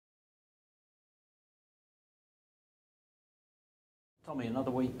Tommy,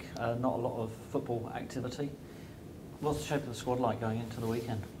 another week, not a lot of football activity. What's the shape of the squad like going into the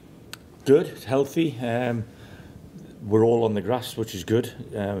weekend? Good, healthy. We're all on the grass, which is good.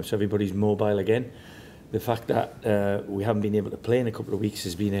 So everybody's mobile again. The fact that we haven't been able to play in a couple of weeks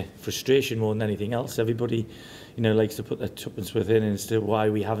has been a frustration more than anything else. Everybody, likes to put their tuppence within as to why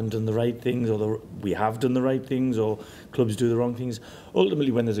we haven't done the right things, or we have done the right things, or clubs do the wrong things.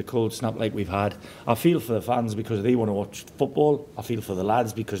 Ultimately, when there's a cold snap like we've had, I feel for the fans because they want to watch football. I feel for the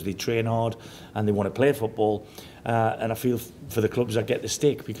lads because they train hard and they want to play football. And I feel for the clubs that get the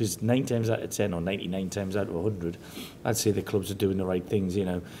stick, because 9 times out of 10 or 99 times out of 100, I'd say the clubs are doing the right things.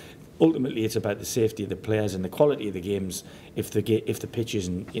 Ultimately, it's about the safety of the players and the quality of the games. If the pitch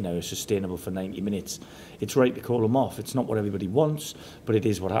isn't sustainable for 90 minutes, it's right to call them off. It's not what everybody wants, but it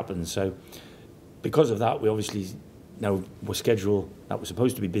is what happens. So because of that, we obviously now we're scheduled that was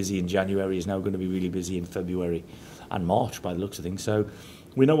supposed to be busy in January is now going to be really busy in February and March by the looks of things. So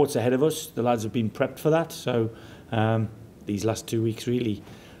we know what's ahead of us. The lads have been prepped for that. So these last 2 weeks really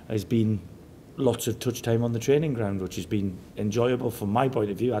has been lots of touch time on the training ground, which has been enjoyable from my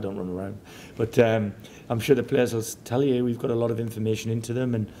point of view. I don't run around, but I'm sure the players will tell you we've got a lot of information into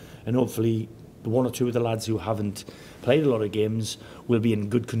them, and hopefully the 1 or 2 of the lads who haven't played a lot of games will be in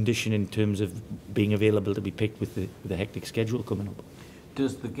good condition in terms of being available to be picked with the hectic schedule coming up.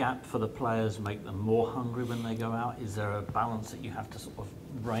 Does the gap for the players make them more hungry when they go out? Is there a balance that you have to sort of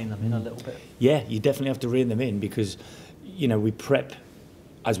rein them in a little bit? Yeah, you definitely have to rein them in, because we prep,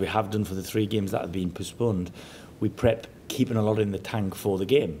 as we have done for the 3 games that have been postponed. We prep keeping a lot in the tank for the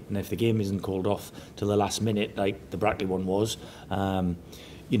game, and if the game isn't called off till the last minute, like the Brackley one was,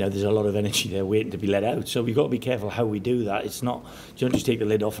 there's a lot of energy there waiting to be let out. So we've got to be careful how we do that. It's not, you don't just take the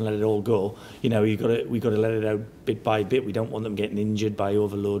lid off and let it all go. We've got to let it out bit by bit. We don't want them getting injured by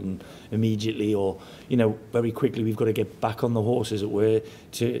overloading immediately, or very quickly. We've got to get back on the horse, as it were,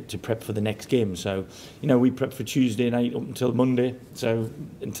 to prep for the next game. So we prep for Tuesday night up until Monday. So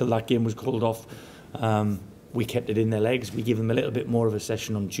until that game was called off, we kept it in their legs. We give them a little bit more of a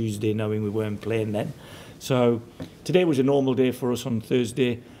session on Tuesday, knowing we weren't playing then. So today was a normal day for us on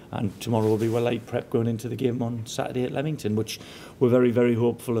Thursday, and tomorrow will be light prep going into the game on Saturday at Leamington, which we're very, very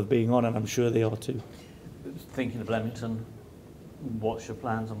hopeful of being on, and I'm sure they are too. Thinking of Leamington, what's your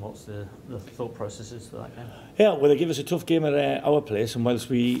plans and what's the thought processes for that game? Yeah, well, they give us a tough game at our place, and whilst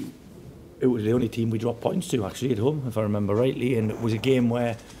it was the only team we dropped points to actually at home, if I remember rightly, and it was a game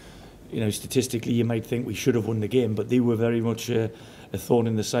where statistically you might think we should have won the game, but they were very much a thorn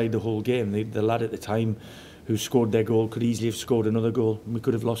in the side the whole game. The lad at the time who scored their goal could easily have scored another goal, and we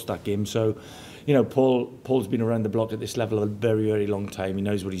could have lost that game. So Paul's been around the block at this level a very, very long time. He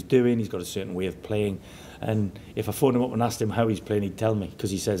knows what he's doing. He's got a certain way of playing, and if I phoned him up and asked him how he's playing, he'd tell me, because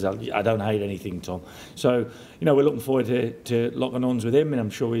he says, I don't hide anything, Tom. So we're looking forward to locking arms with him, and I'm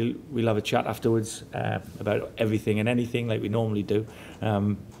sure we'll have a chat afterwards about everything and anything like we normally do.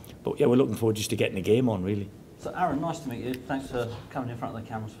 But yeah, we're looking forward just to getting the game on, really. So Aaron, nice to meet you. Thanks for coming in front of the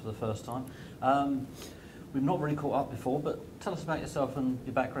cameras for the first time. We've not really caught up before, but tell us about yourself and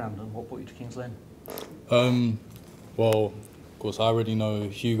your background and what brought you to Kings Lynn. Well, of course, I already know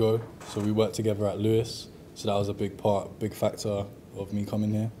Hugo, so we worked together at Lewis, so that was a big factor of me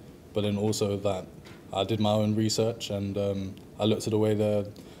coming here. But then also that I did my own research, and I looked at the way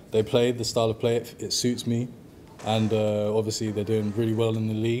they played, the style of play, it suits me. And obviously they're doing really well in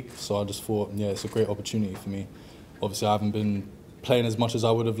the league, so I just thought, yeah, it's a great opportunity for me. Obviously I haven't been playing as much as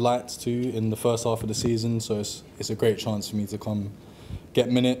I would have liked to in the first half of the season, so it's a great chance for me to come get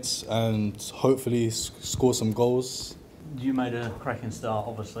minutes and hopefully score some goals. You made a cracking start,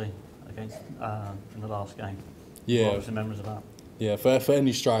 obviously, against in the last game. Yeah. What was the memories of that? Yeah, for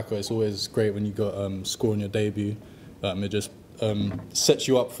any striker, it's always great when you got scoring your debut. It just sets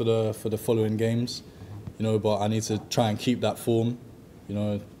you up for the following games. But I need to try and keep that form.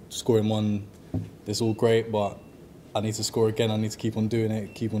 Scoring one, it's all great, but I need to score again. I need to keep on doing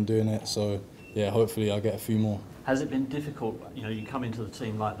it. So, yeah, hopefully I'll get a few more. Has it been difficult? You come into the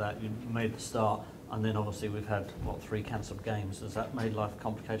team like that, you made the start, and then obviously we've had, 3 cancelled games. Has that made life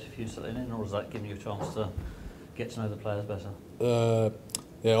complicated for you settling in, or has that given you a chance to get to know the players better?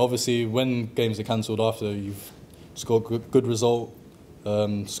 Yeah, obviously when games are cancelled after you've scored good result,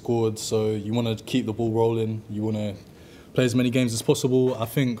 scored, so you want to keep the ball rolling, you want to play as many games as possible. I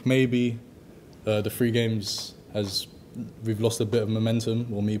think maybe the 3 games we've lost a bit of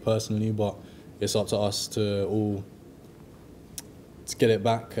momentum, or me personally, but it's up to us to get it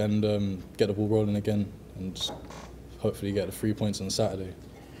back and get the ball rolling again, and just hopefully get the 3 points on Saturday.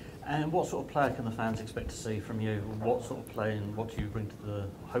 And what sort of player can the fans expect to see from you? What sort of play and what do you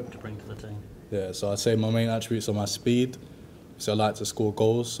hope to bring to the team? Yeah, so I'd say my main attributes are my speed, So I like to score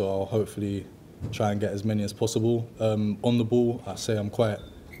goals, so I'll hopefully try and get as many as possible. On the ball, I say I'm quite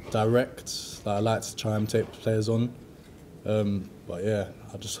direct. I like to try and take players on. But yeah,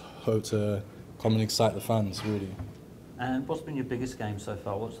 I just hope to come and excite the fans, really. And what's been your biggest game so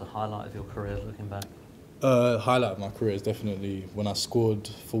far? What's the highlight of your career looking back? Highlight of my career is definitely when I scored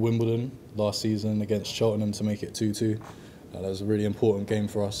for Wimbledon last season against Cheltenham to make it 2-2. That was a really important game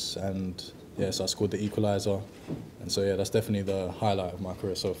for us, and yeah, so I scored the equaliser. And so yeah, that's definitely the highlight of my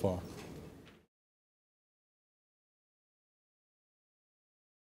career so far.